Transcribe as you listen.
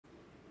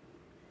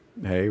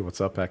Hey, what's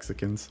up,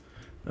 Mexicans?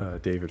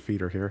 David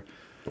Feeder here.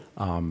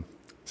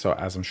 So,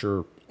 as I'm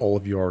sure all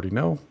of you already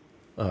know,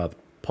 the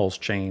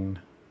PulseChain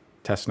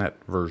Testnet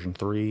version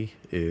 3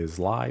 is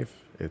live.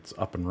 It's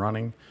up and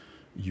running.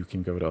 You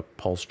can go to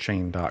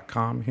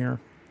pulsechain.com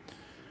here,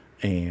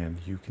 and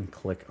you can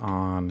click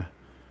on,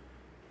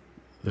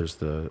 there's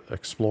the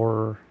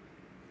Explorer,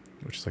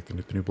 which is like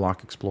the new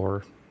block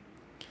Explorer.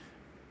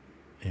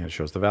 And it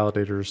shows the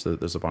validators.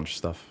 There's a bunch of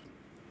stuff.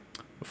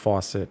 The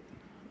faucet.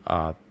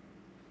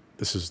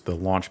 This is the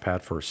launch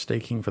pad for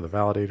staking for the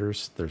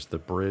validators. There's the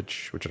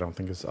bridge, which I don't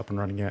think is up and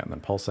running yet, and then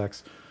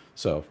PulseX.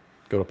 So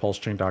go to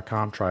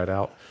pulsechain.com, try it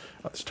out.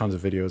 There's tons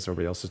of videos.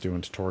 Everybody else is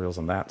doing tutorials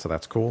on that, so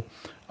that's cool.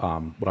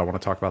 What I want to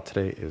talk about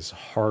today is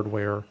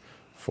hardware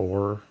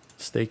for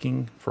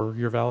staking for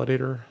your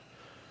validator.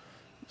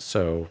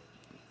 So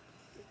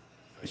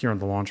here on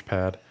the launch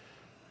pad,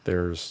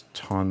 there's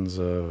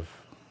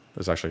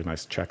actually a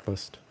nice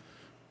checklist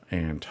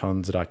and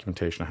tons of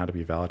documentation on how to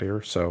be a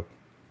validator. So,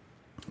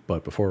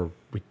 but before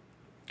we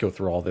go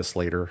through all this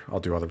later, I'll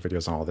do other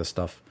videos on all this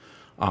stuff.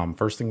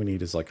 First thing we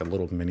need is like a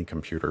little mini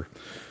computer.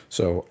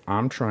 So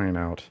I'm trying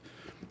out,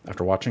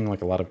 after watching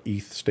like a lot of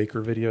ETH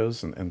staker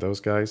videos and those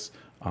guys,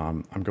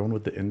 I'm going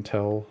with the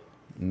Intel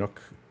NUC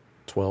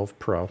 12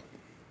 Pro.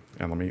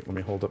 And let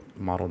me hold up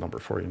model number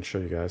for you and show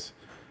you guys.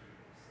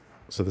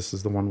 So this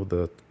is the one with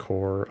the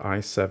Core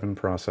i7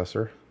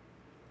 processor.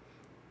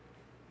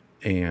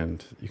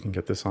 And you can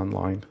get this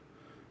online.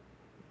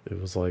 It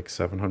was like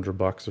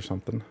 $700 or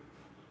something.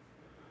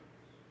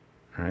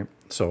 All right,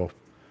 so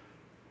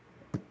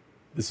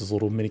this is a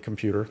little mini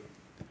computer.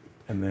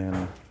 And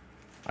then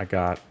I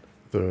got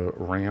the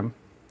RAM.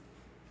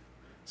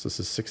 So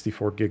this is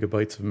 64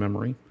 gigabytes of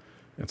memory.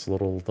 It's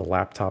the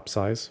laptop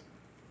size.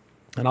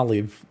 And I'll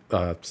leave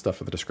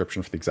stuff in the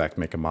description for the exact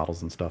make and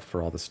models and stuff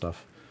for all this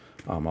stuff.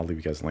 I'll leave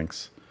you guys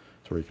links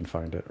to where you can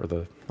find it, or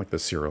the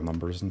serial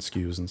numbers and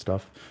SKUs and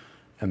stuff.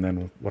 And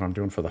then what I'm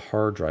doing for the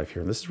hard drive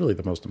here, and this is really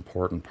the most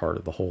important part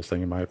of the whole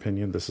thing in my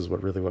opinion, this is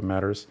what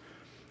matters,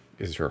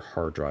 is your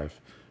hard drive.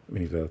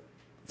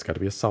 It's got to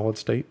be a solid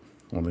state,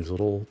 one of these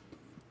little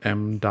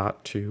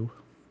M.2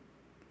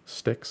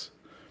 sticks.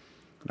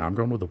 Now I'm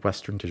going with the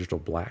Western Digital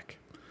Black.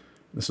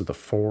 This is the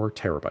 4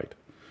 terabyte.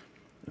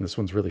 And this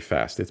one's really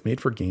fast. It's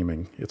made for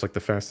gaming. It's like the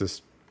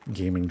fastest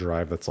gaming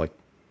drive that's like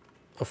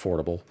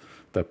affordable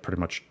that pretty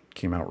much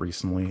came out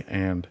recently.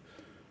 And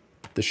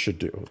this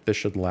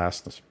should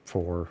last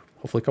for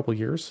hopefully a couple of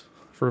years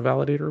for a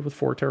validator with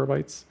 4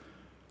 terabytes.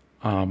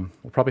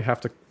 We'll probably have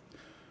to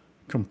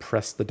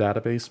compress the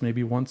database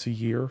maybe once a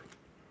year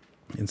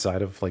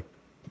inside of like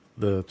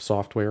the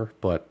software,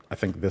 but I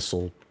think this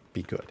will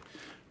be good.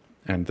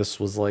 And this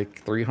was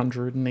like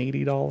 $380,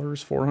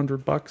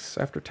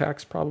 $400 after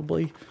tax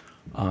probably.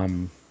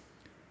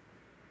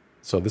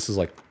 So this is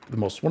like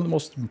one of the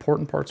most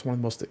important parts, one of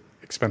the most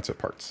expensive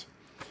parts.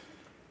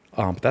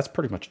 But that's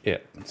pretty much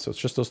it. So it's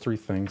just those 3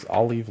 things.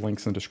 I'll leave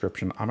links in the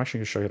description. I'm actually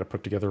going to show you how to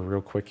put together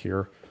real quick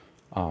here.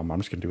 I'm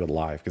just going to do it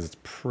live because it's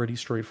pretty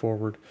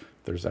straightforward.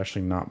 There's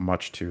actually not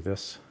much to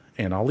this.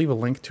 And I'll leave a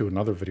link to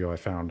another video I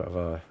found of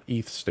a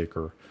ETH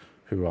staker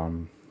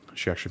who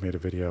she actually made a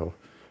video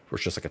where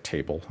it's just like a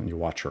table and you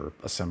watch her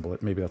assemble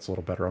it. Maybe that's a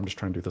little better. I'm just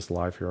trying to do this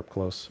live here up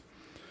close.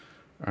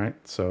 All right,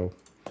 so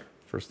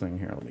first thing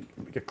here, let me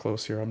get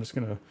close here. I'm just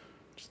going to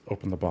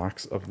open the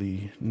box of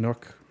the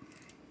NUC.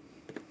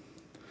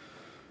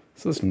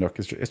 So this NUC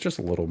is it's just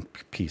a little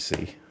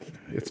PC.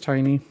 It's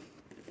tiny.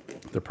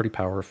 They're pretty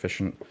power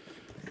efficient.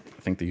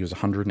 I think they use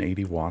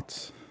 180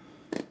 watts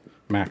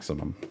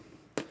maximum.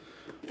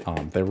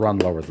 They run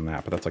lower than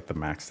that, but that's like the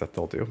max that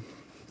they'll do.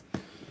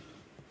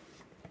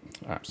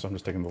 All right, so I'm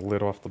just taking the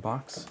lid off the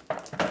box.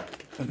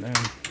 And then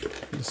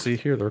you see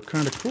here, they're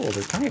kind of cool.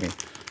 They're tiny.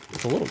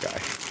 It's a little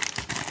guy.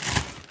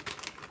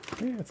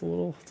 Yeah, it's a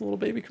little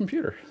baby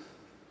computer.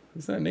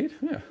 Isn't that neat?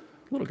 Yeah,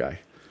 little guy.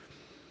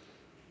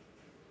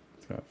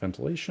 It's got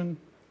ventilation.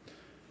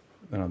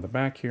 Then on the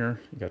back here,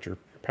 you got your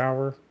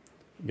power.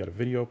 You got a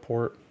video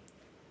port,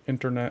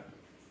 internet,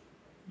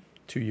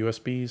 2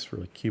 USBs for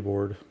like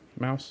keyboard,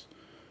 mouse,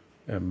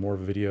 and more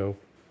video,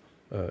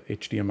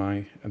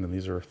 HDMI, and then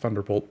these are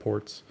Thunderbolt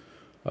ports,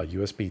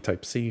 USB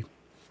Type-C.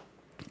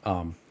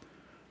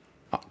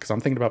 Because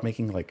I'm thinking about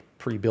making like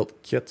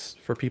pre-built kits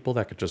for people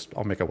that could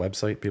I'll make a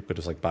website, people could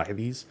just like buy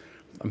these.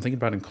 I'm thinking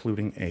about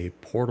including a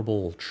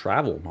portable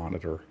travel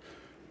monitor,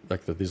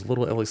 like these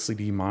little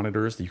LCD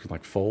monitors that you can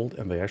like fold,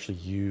 and they actually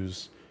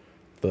use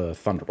the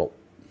Thunderbolt.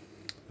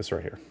 This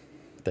right here.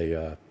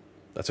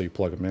 That's how you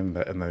plug them in,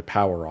 and they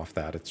power off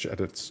that.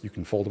 You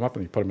can fold them up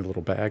and you put them in a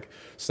little bag,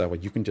 so that way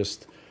you can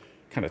just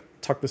kind of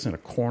tuck this in a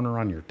corner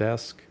on your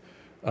desk.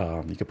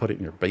 You can put it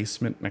in your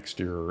basement next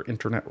to your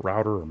internet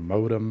router or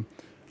modem.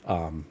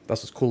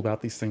 That's what's cool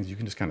about these things. You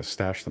can just kind of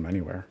stash them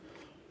anywhere.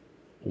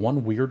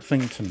 One weird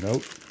thing to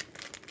note,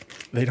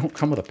 they don't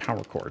come with a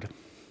power cord.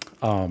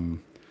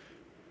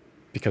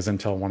 Because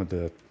Intel wanted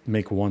to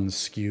make one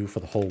SKU for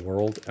the whole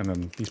world, and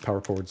then these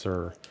power cords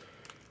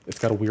it's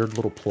got a weird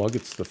little plug.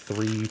 It's the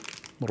 3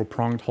 little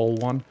pronged hole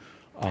one,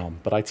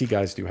 but IT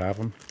guys do have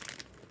them.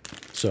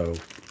 So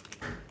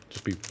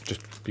just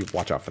be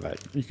watch out for that.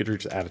 You could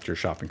just add it to your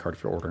shopping cart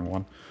if you're ordering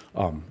one.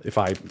 If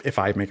I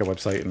make a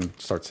website and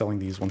start selling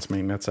these once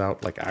mainnet's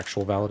out, like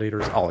actual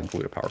validators, I'll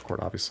include a power cord,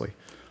 obviously.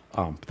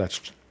 But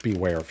that's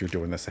beware if you're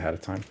doing this ahead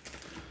of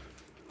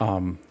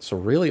time. So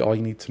really all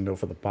you need to know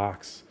for the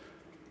box,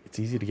 it's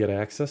easy to get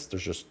access.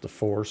 There's just the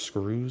 4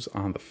 screws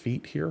on the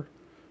feet here.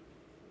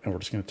 And we're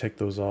just going to take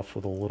those off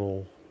with a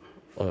little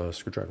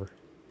screwdriver.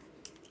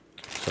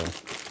 So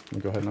let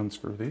me go ahead and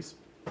unscrew these.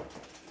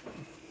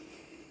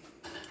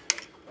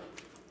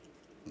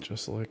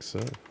 Just like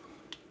so.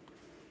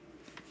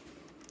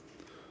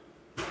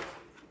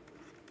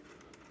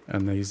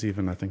 And these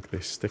even, I think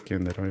they stick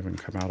in, they don't even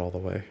come out all the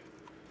way.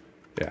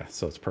 Yeah,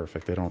 so it's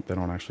perfect. They don't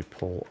actually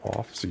pull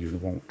off, so you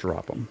won't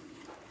drop them.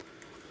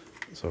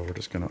 So we're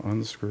just going to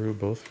unscrew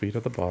both feet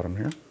at the bottom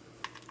here.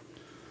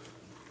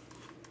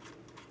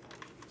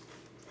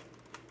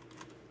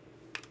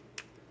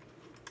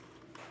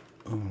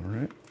 All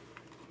right.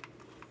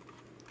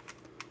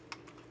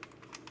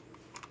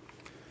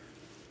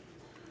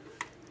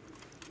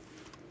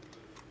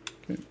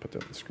 Okay, put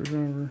down the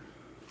screwdriver.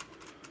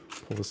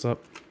 Pull this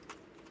up.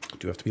 You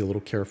do have to be a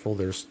little careful.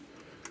 There's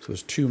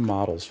 2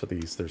 models for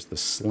these. There's the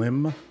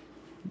slim,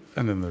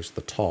 and then there's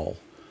the tall.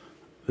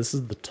 This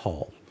is the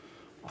tall.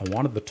 I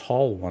wanted the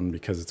tall one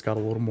because it's got a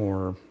little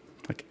more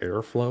like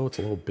airflow. It's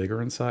a little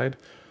bigger inside.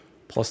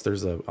 Plus,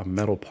 there's a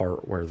metal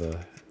part where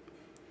the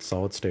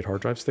solid state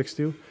hard drive sticks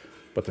to.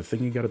 But the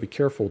thing you got to be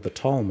careful with the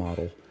tall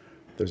model,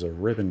 there's a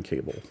ribbon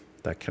cable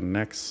that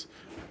connects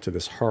to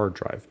this hard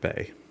drive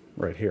bay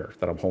right here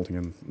that I'm holding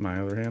in my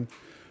other hand.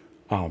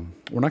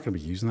 We're not going to be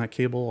using that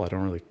cable.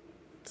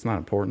 It's not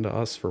important to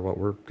us for what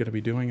we're going to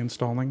be doing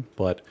installing,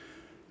 but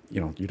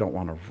you know, you don't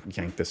want to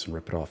yank this and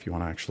rip it off. You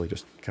want to actually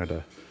just kind of,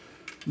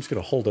 I'm just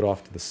going to hold it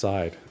off to the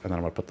side and then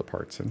I'm going to put the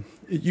parts in.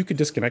 You could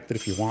disconnect it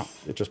if you want.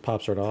 It just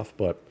pops right off,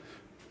 but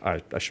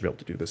I should be able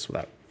to do this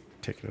without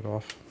taking it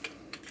off.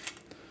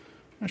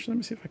 Actually, let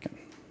me see if I can.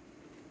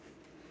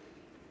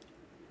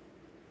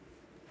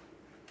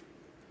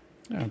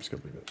 Yeah, I'm just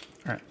going to leave it.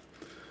 All right.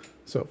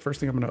 So first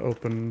thing I'm going to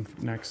open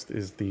next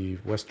is the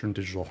Western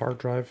Digital hard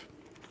drive.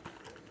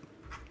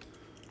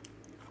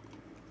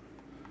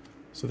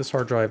 So this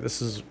hard drive,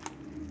 this is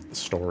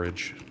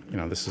storage. You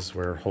know, this is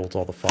where it holds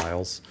all the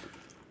files.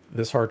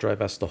 This hard drive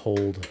has to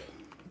hold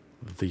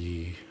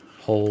the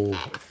whole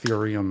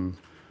Ethereum,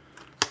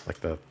 like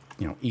the,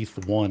 you know,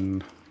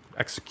 ETH1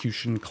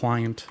 execution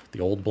client,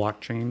 the old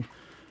blockchain.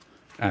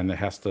 And it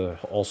has to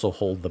also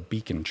hold the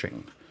beacon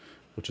chain,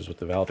 which is what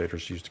the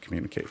validators use to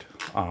communicate.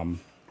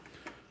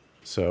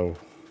 So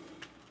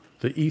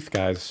the ETH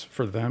guys,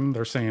 for them,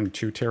 they're saying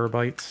 2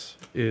 terabytes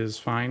is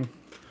fine.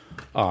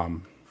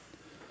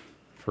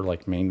 For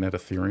like mainnet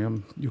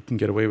Ethereum, you can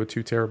get away with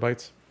 2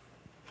 terabytes.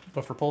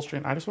 But for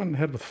PulseChain, I just went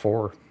ahead with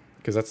 4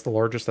 because that's the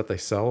largest that they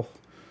sell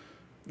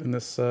in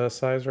this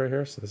size right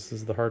here. So this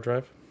is the hard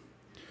drive,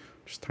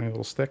 just a tiny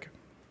little stick.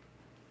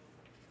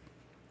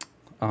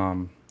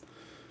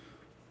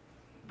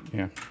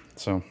 Yeah,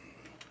 so,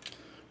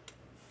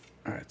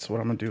 all right, so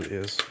what I'm gonna do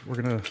is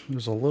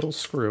there's a little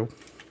screw.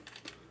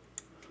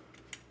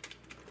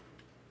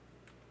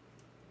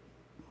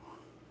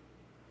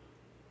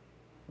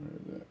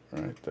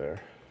 Right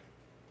there.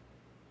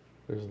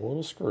 There's a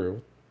little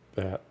screw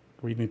that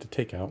we need to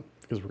take out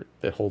because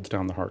it holds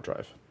down the hard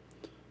drive.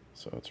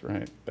 So it's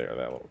right there,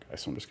 that little guy.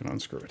 So I'm just going to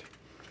unscrew it.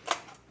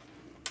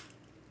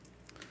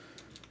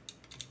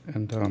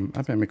 And I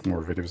might make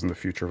more videos in the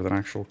future with an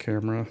actual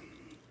camera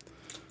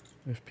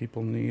if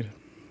people need.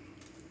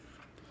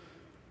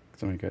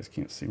 Some of you guys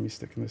can't see me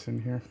sticking this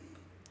in here.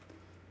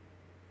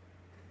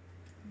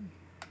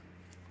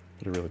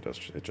 But it really does,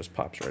 it just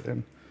pops right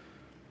in.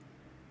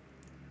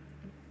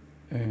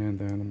 And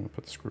then I'm going to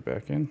put the screw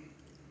back in.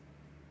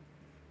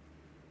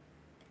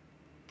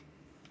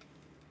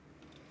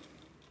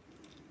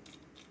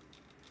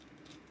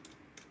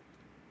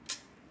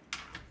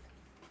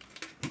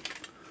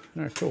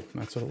 All right, cool.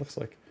 That's what it looks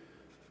like.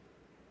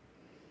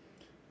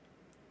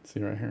 See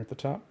right here at the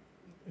top?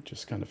 It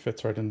just kind of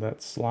fits right in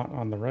that slot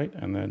on the right,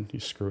 and then you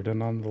screw it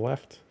in on the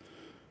left,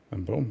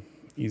 and boom,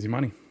 easy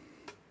money.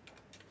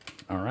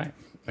 All right,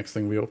 next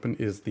thing we open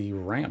is the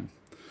RAM.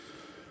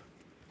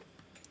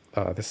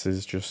 This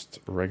is just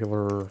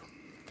regular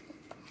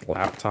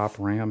laptop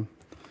RAM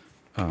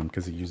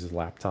because it uses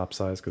laptop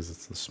size because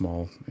it's the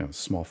small,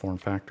 small form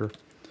factor.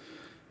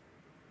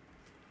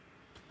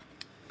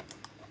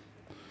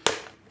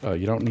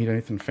 You don't need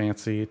anything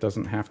fancy. It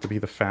doesn't have to be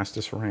the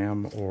fastest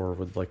RAM or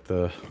with like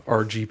the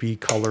RGB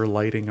color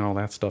lighting and all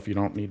that stuff. You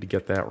don't need to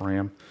get that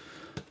RAM.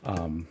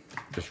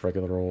 Just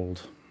regular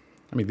old.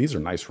 I mean, these are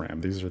nice RAM.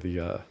 These are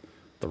the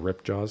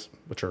Ripjaws,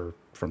 which are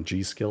from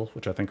G.SKILL,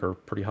 which I think are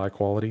pretty high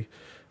quality.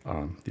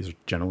 These are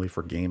generally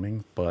for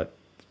gaming, but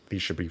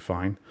these should be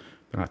fine.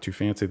 They're not too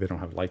fancy. They don't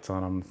have lights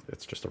on them.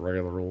 It's just a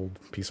regular old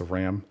piece of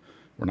RAM.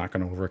 We're not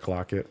going to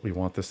overclock it. We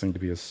want this thing to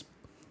be as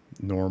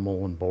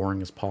normal and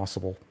boring as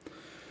possible.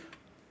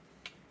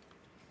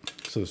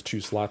 So there's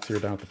 2 slots here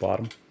down at the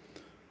bottom.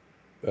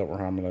 that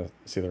where I'm gonna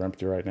see they're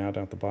empty right now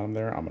down at the bottom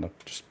there. I'm gonna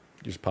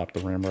just pop the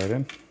RAM right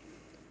in.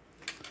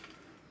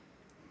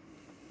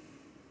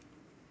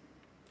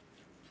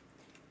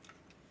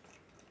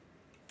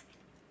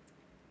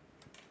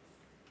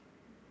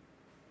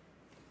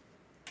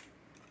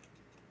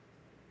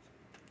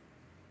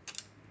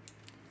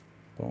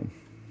 Boom.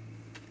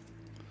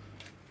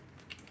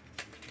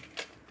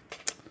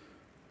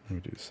 Let me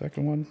do the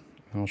second one,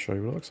 and I'll show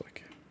you what it looks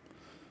like.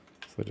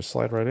 So they just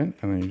slide right in,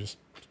 and then you just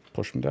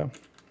push them down.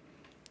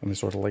 And they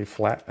sort of lay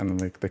flat, and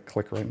then they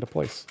click right into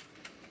place.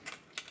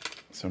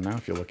 So now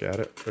if you look at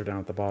it, they're down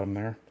at the bottom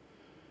there.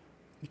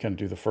 You kind of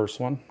do the first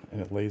one, and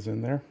it lays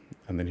in there.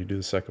 And then you do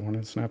the second one,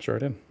 and it snaps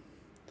right in.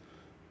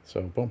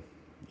 So boom,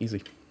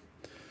 easy.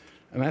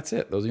 And that's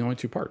it. Those are the only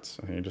two parts.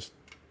 And you just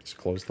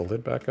close the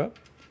lid back up.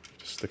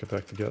 Just stick it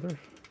back together.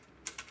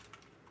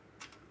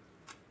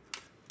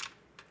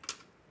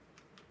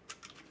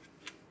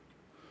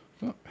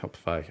 Oh, help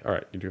if I... All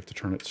right, you do have to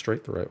turn it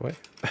straight the right way.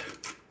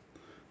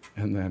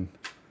 And then,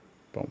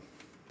 boom.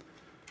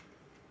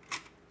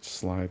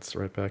 Slides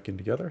right back in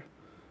together.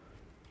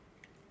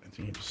 And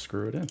then you just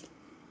screw it in.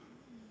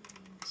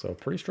 So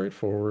pretty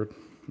straightforward,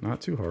 not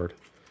too hard.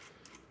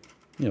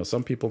 You know,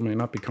 some people may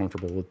not be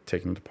comfortable with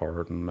taking it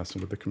apart and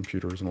messing with the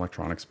computers and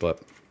electronics,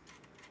 but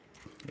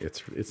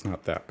it's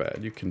not that bad.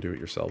 You can do it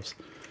yourselves.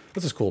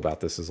 What's just cool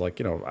about this is, like,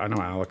 you know, I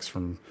know Alex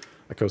from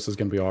Acosta is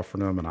going to be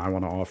offering them, and I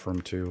want to offer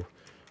them too,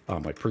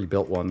 like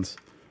pre-built ones.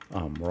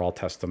 Where I'll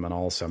test them and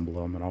I'll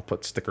assemble them and I'll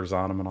put stickers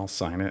on them and I'll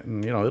sign it,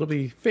 and you know, it'll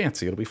be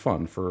fancy. It'll be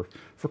fun for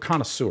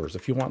connoisseurs.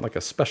 If you want like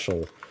a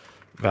special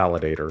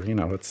validator, you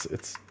know, it's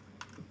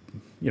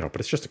you know,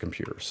 but it's just a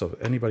computer, so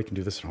anybody can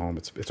do this at home.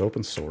 It's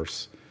open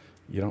source.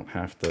 You don't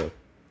have to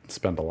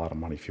spend a lot of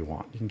money if you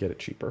want. You can get it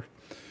cheaper,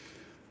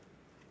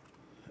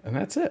 and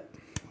that's it.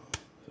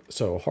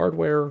 So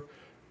hardware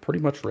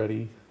pretty much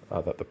ready.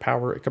 The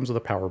power, it comes with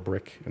a power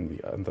brick and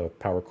the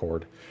power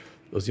cord.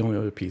 Those are the only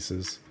other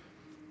pieces.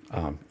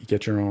 You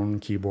get your own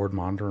keyboard,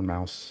 monitor, and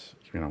mouse.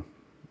 You know,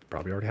 you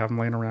probably already have them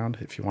laying around.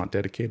 If you want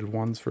dedicated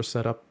ones for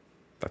setup,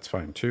 that's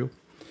fine too.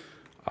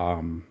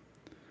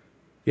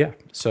 Yeah,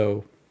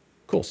 so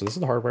cool. So this is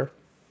the hardware.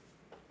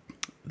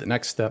 The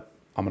next step,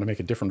 I'm going to make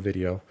a different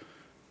video.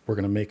 We're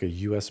going to make a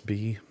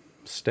USB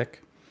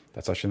stick.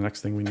 That's actually the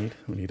next thing we need.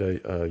 We need a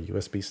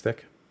USB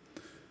stick.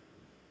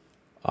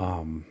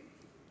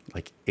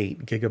 Like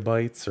 8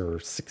 gigabytes or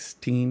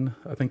 16,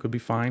 I think would be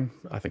fine.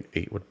 I think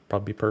 8 would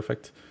probably be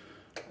perfect.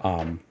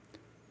 And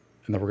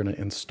then we're going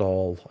to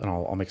install, and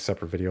I'll make a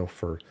separate video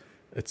for,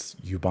 it's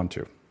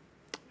Ubuntu.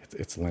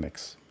 It's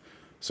Linux.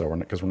 So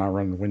because we're not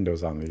running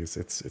Windows on these,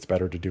 it's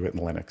better to do it in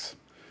Linux.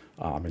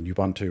 And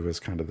Ubuntu is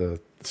kind of the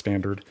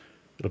standard.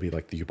 It'll be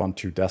like the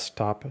Ubuntu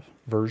desktop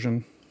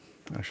version.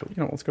 Actually,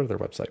 you know, let's go to their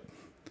website.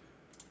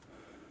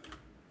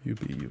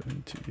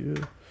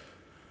 Ubuntu.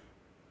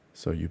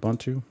 So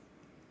Ubuntu,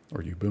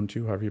 or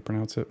Ubuntu, however you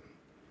pronounce it.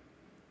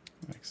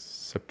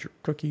 Accept your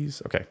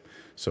cookies. Okay,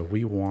 so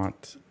we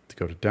want to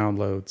go to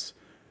downloads,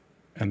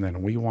 and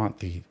then we want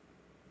the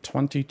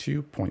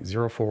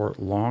 22.04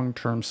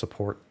 long-term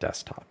support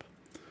desktop.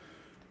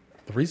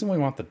 The reason we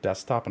want the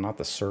desktop and not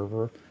the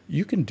server,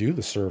 you can do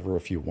the server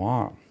if you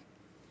want,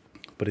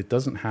 but it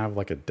doesn't have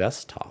like a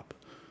desktop.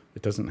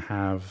 It doesn't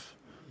have,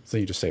 so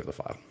you just save the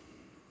file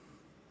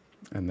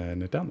and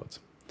then it downloads.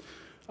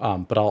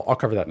 But I'll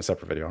cover that in a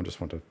separate video. I just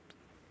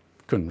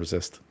couldn't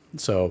resist.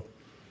 So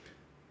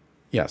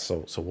yeah,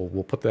 so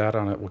we'll put that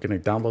on it. We're going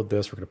to download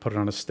this. We're going to put it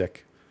on a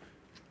stick.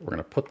 We're going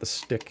to put the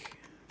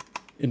stick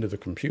into the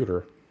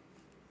computer.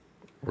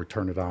 We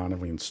turn it on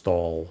and we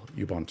install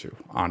Ubuntu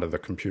onto the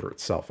computer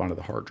itself, onto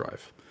the hard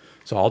drive.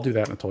 So I'll do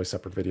that in a totally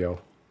separate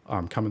video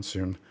coming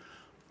soon.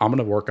 I'm going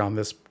to work on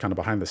this kind of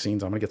behind the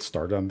scenes. I'm going to get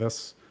started on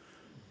this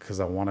because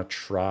I want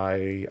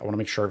to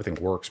make sure everything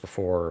works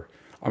before.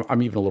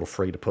 I'm even a little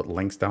afraid to put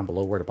links down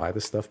below where to buy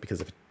this stuff,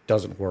 because if it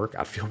doesn't work,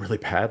 I'd feel really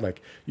bad.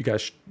 Like, you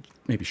guys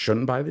maybe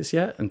shouldn't buy this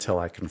yet until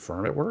I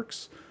confirm it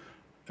works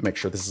and make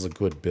sure this is a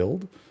good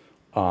build.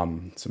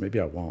 So maybe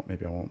I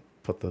won't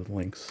put the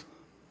links.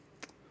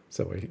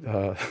 So wait,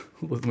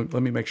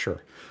 let me make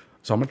sure.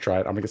 So I'm going to try it.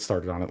 I'm going to get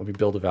started on it. Let me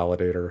build a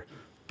validator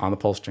on the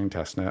PulseChain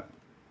testnet.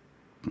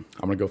 I'm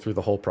going to go through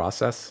the whole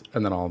process,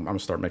 and then I'm going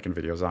to start making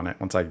videos on it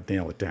once I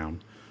nail it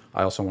down.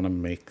 I also want to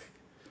make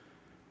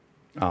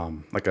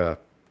like a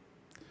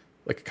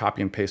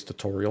copy and paste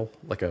tutorial,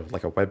 like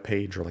a web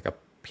page or like a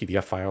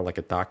PDF file, like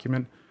a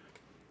document.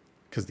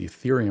 Because the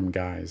Ethereum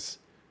guys,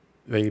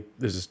 there's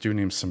this dude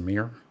named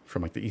Samir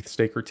from like the ETH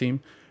Staker team,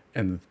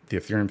 and the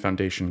Ethereum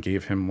Foundation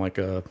gave him like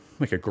a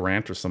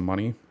grant or some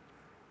money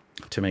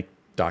to make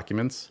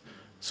documents.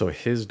 So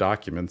his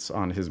documents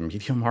on his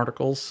Medium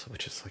articles,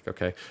 which is like,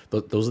 okay,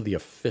 those are the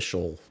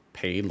official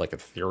paid like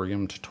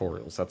Ethereum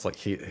tutorials. That's like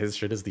his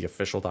shit is the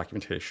official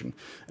documentation,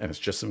 and it's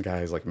just some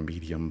guys like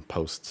Medium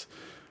posts.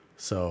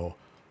 So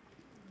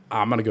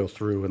I'm gonna go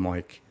through and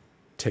like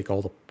take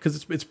all the,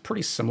 because it's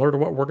pretty similar to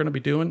what we're gonna be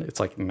doing. It's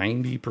like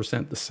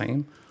 90% the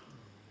same,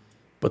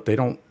 but they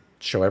don't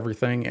show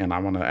everything, and I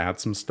want to add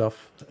some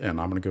stuff,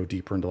 and I'm gonna go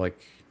deeper into like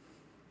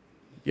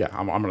yeah,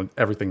 I'm gonna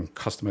everything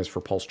customized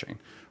for PulseChain.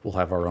 We'll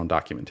have our own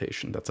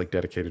documentation that's like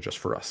dedicated just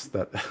for us.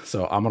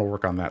 So I'm gonna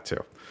work on that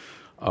too.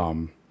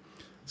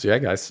 So yeah,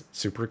 guys,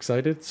 super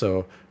excited.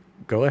 So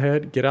go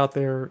ahead, get out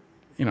there,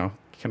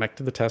 connect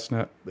to the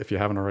testnet if you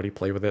haven't already.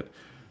 Play with it.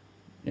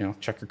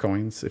 Check your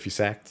coins. If you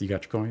sacked, you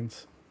got your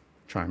coins.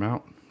 Try them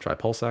out. Try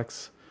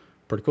PulseX.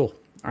 Pretty cool.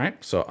 All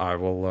right, so I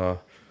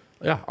will.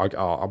 Yeah, I'm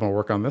gonna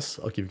work on this.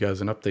 I'll give you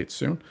guys an update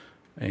soon,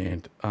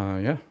 and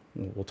yeah,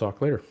 we'll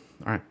talk later.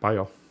 All right, bye,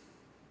 y'all.